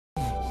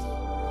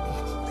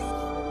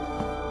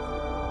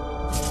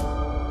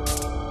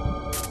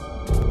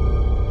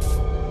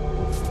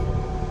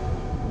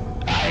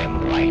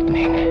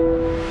lightning.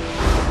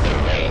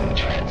 The rain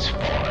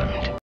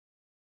transformed.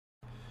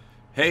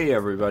 Hey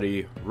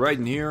everybody,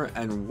 Raiden here,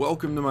 and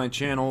welcome to my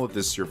channel if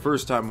this is your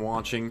first time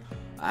watching,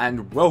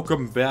 and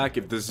welcome back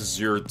if this is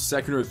your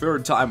second or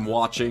third time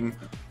watching.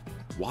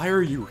 Why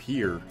are you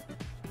here?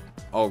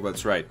 Oh,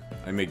 that's right,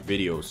 I make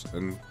videos,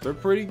 and they're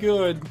pretty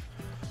good.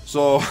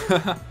 So,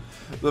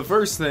 the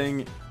first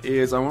thing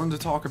is I wanted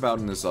to talk about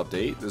in this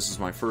update. This is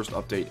my first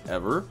update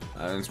ever,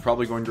 and it's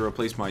probably going to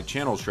replace my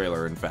channel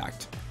trailer, in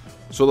fact.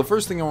 So the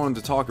first thing I wanted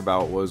to talk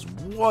about was,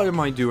 what am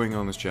I doing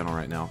on this channel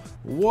right now?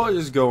 What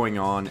is going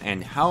on,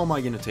 and how am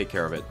I going to take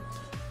care of it?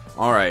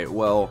 Alright,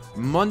 well,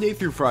 Monday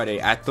through Friday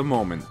at the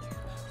moment,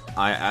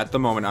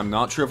 I'm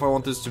not sure if I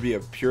want this to be a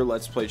pure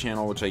Let's Play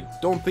channel, which I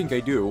don't think I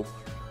do,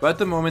 but at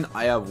the moment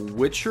I have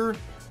Witcher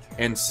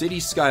and City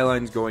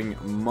Skylines going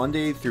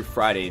Monday through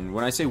Friday. And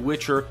when I say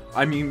Witcher,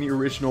 I mean the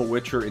original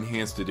Witcher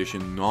Enhanced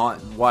Edition,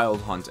 not Wild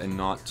Hunt and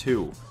not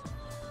 2.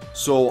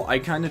 So I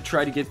kind of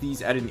try to get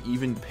these at an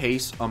even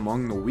pace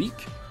among the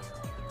week.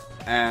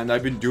 And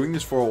I've been doing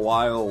this for a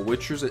while.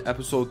 Witcher's at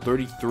episode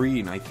 33,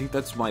 and I think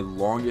that's my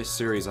longest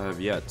series I have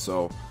yet.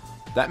 So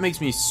that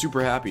makes me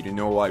super happy to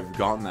know I've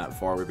gotten that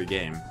far with the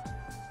game.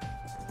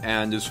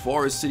 And as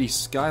far as City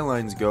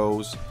Skylines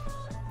goes,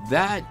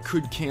 that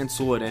could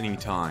cancel at any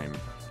time,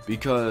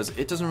 because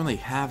it doesn't really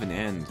have an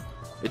end.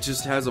 It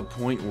just has a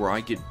point where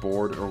I get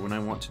bored or when I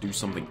want to do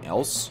something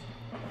else,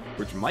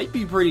 which might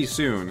be pretty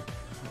soon.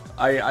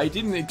 I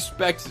didn't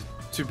expect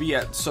to be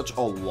at such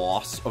a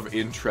loss of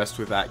interest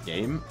with that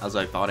game as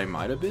I thought I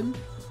might have been,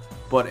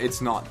 but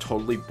it's not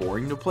totally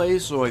boring to play,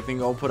 so I think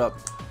I'll put up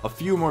a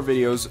few more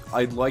videos.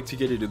 I'd like to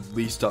get it at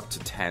least up to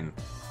 10.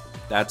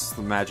 That's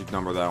the magic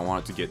number that I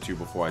want it to get to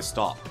before I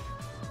stop.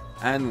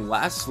 And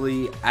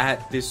lastly,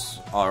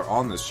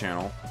 on this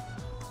channel,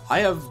 I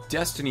have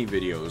Destiny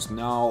videos.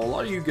 Now, a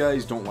lot of you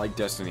guys don't like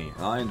Destiny,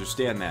 and I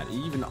understand that.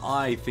 Even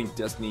I think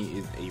Destiny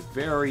is a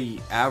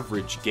very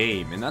average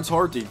game, and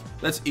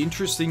that's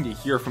interesting to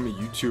hear from a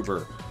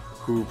YouTuber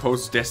who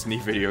posts Destiny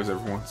videos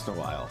every once in a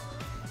while.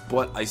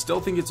 But I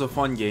still think it's a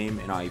fun game,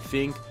 and I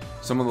think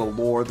some of the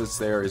lore that's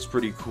there is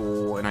pretty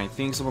cool, and I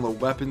think some of the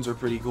weapons are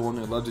pretty cool,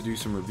 and I'd love to do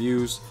some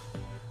reviews.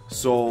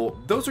 So,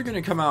 those are going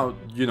to come out,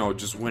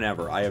 just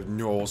whenever. I have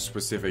no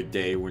specific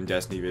day when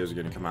Destiny videos are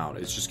going to come out.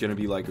 It's just going to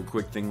be like a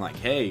quick thing like,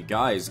 hey,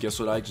 guys, guess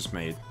what I just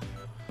made?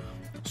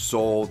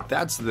 So,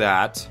 that's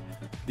that.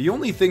 The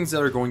only things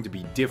that are going to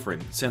be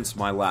different since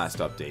my last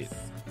update.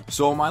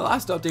 So, my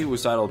last update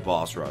was titled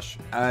Boss Rush,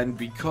 and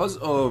because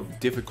of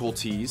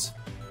difficulties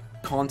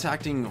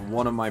contacting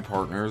one of my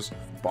partners,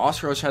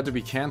 Boss Rush had to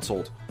be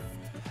cancelled.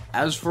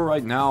 As for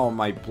right now,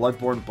 my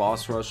Bloodborne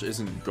Boss Rush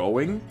isn't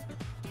going,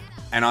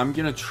 and I'm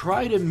gonna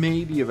try to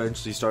maybe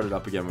eventually start it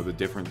up again with a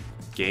different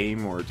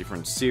game or a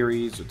different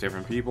series with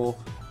different people.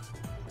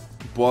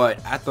 But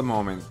at the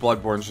moment,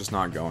 Bloodborne's just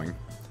not going.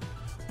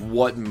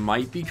 What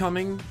might be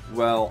coming?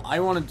 Well, I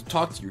wanted to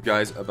talk to you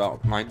guys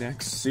about my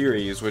next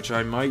series, which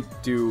I might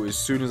do as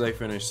soon as I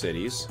finish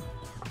Cities.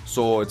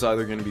 So it's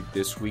either gonna be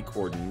this week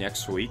or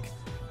next week.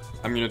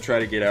 I'm gonna try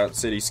to get out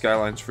City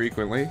Skylines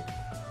frequently.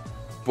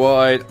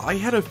 But I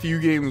had a few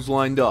games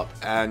lined up,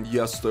 and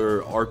yes,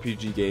 they're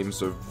RPG games,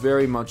 so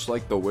very much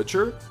like The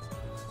Witcher,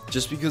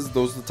 just because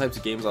those are the types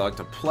of games I like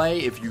to play.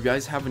 If you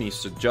guys have any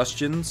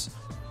suggestions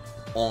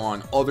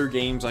on other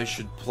games I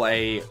should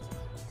play,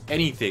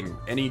 anything,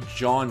 any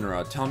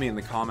genre, tell me in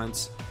the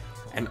comments.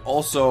 And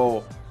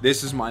also,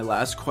 this is my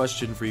last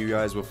question for you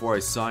guys before I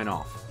sign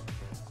off.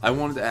 I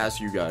wanted to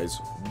ask you guys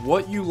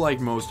what you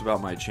like most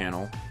about my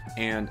channel,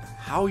 and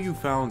how you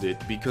found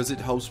it, because it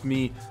helps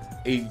me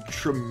a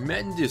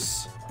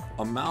tremendous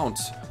amount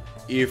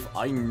if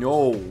I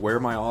know where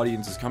my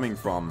audience is coming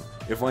from,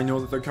 if I know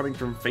that they're coming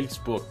from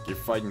Facebook,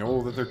 if I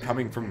know that they're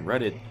coming from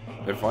Reddit,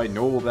 if I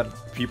know that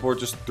people are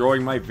just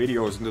throwing my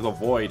videos into the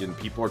void and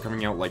people are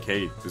coming out like,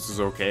 hey, this is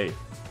okay.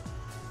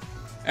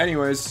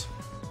 Anyways,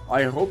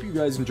 I hope you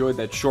guys enjoyed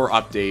that short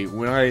update.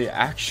 When I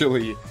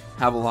actually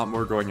have a lot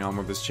more going on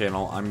with this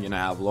channel, I'm gonna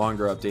have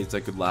longer updates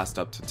that could last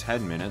up to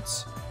 10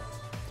 minutes.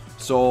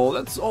 So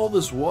that's all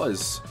this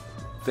was.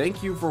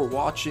 Thank you for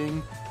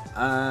watching,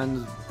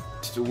 and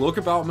to look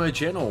about my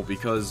channel,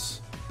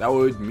 because that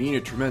would mean a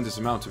tremendous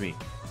amount to me.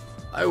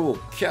 I will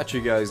catch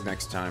you guys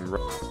next time.